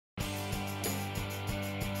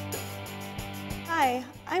Hi,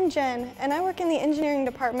 I'm Jen, and I work in the engineering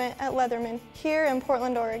department at Leatherman here in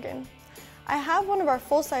Portland, Oregon. I have one of our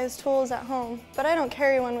full-size tools at home, but I don't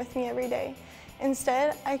carry one with me every day.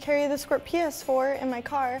 Instead, I carry the Squirt PS4 in my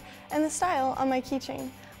car and the Style on my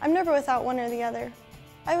keychain. I'm never without one or the other.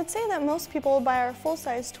 I would say that most people buy our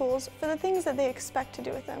full-size tools for the things that they expect to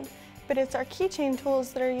do with them, but it's our keychain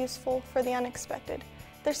tools that are useful for the unexpected.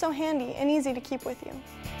 They're so handy and easy to keep with you.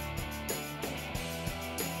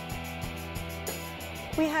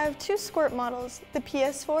 We have two Squirt models, the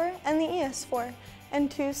PS4 and the ES4,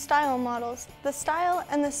 and two Style models, the Style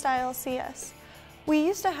and the Style CS. We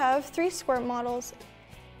used to have 3 Squirt models.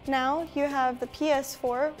 Now you have the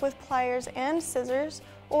PS4 with pliers and scissors,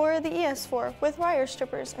 or the ES4 with wire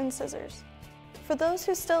strippers and scissors. For those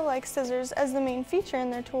who still like scissors as the main feature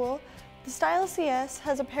in their tool, the Style CS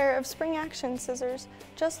has a pair of spring action scissors,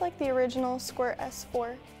 just like the original Squirt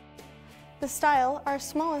S4. The Style, our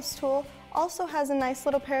smallest tool, also has a nice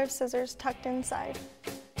little pair of scissors tucked inside.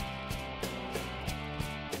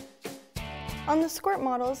 On the Squirt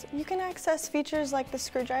models, you can access features like the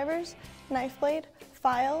screwdrivers, knife blade,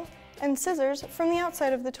 file, and scissors from the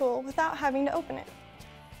outside of the tool without having to open it.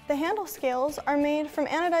 The handle scales are made from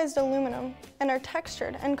anodized aluminum and are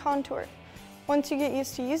textured and contoured. Once you get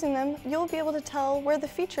used to using them, you'll be able to tell where the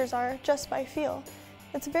features are just by feel.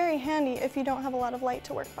 It's very handy if you don't have a lot of light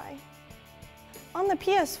to work by. On the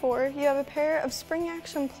PS4, you have a pair of spring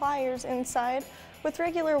action pliers inside with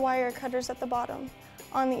regular wire cutters at the bottom.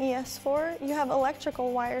 On the ES4, you have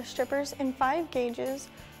electrical wire strippers in 5 gauges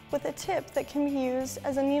with a tip that can be used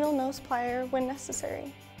as a needle nose plier when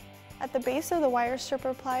necessary. At the base of the wire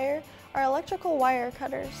stripper plier are electrical wire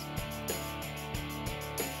cutters.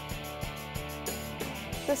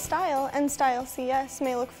 The Style and Style CS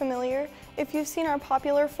may look familiar if you've seen our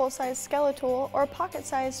popular full-size Skeletal or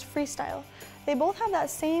pocket-sized Freestyle. They both have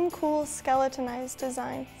that same cool skeletonized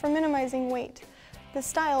design for minimizing weight. The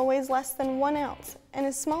Style weighs less than 1 ounce and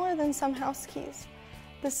is smaller than some house keys.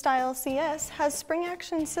 The Style CS has spring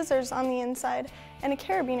action scissors on the inside and a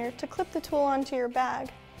carabiner to clip the tool onto your bag.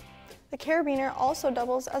 The carabiner also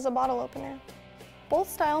doubles as a bottle opener.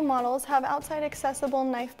 Both Style models have outside accessible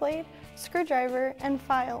knife blade, screwdriver, and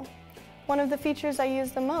file. One of the features I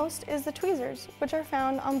use the most is the tweezers, which are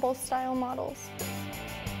found on both Style models.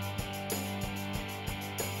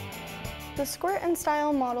 The Squirt and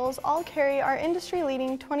Style models all carry our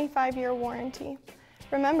industry-leading 25-year warranty.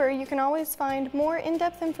 Remember, you can always find more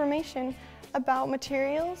in-depth information about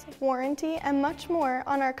materials, warranty, and much more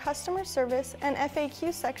on our customer service and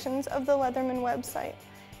FAQ sections of the Leatherman website.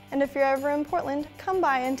 And if you're ever in Portland, come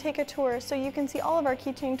by and take a tour so you can see all of our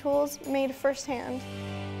keychain tools made firsthand.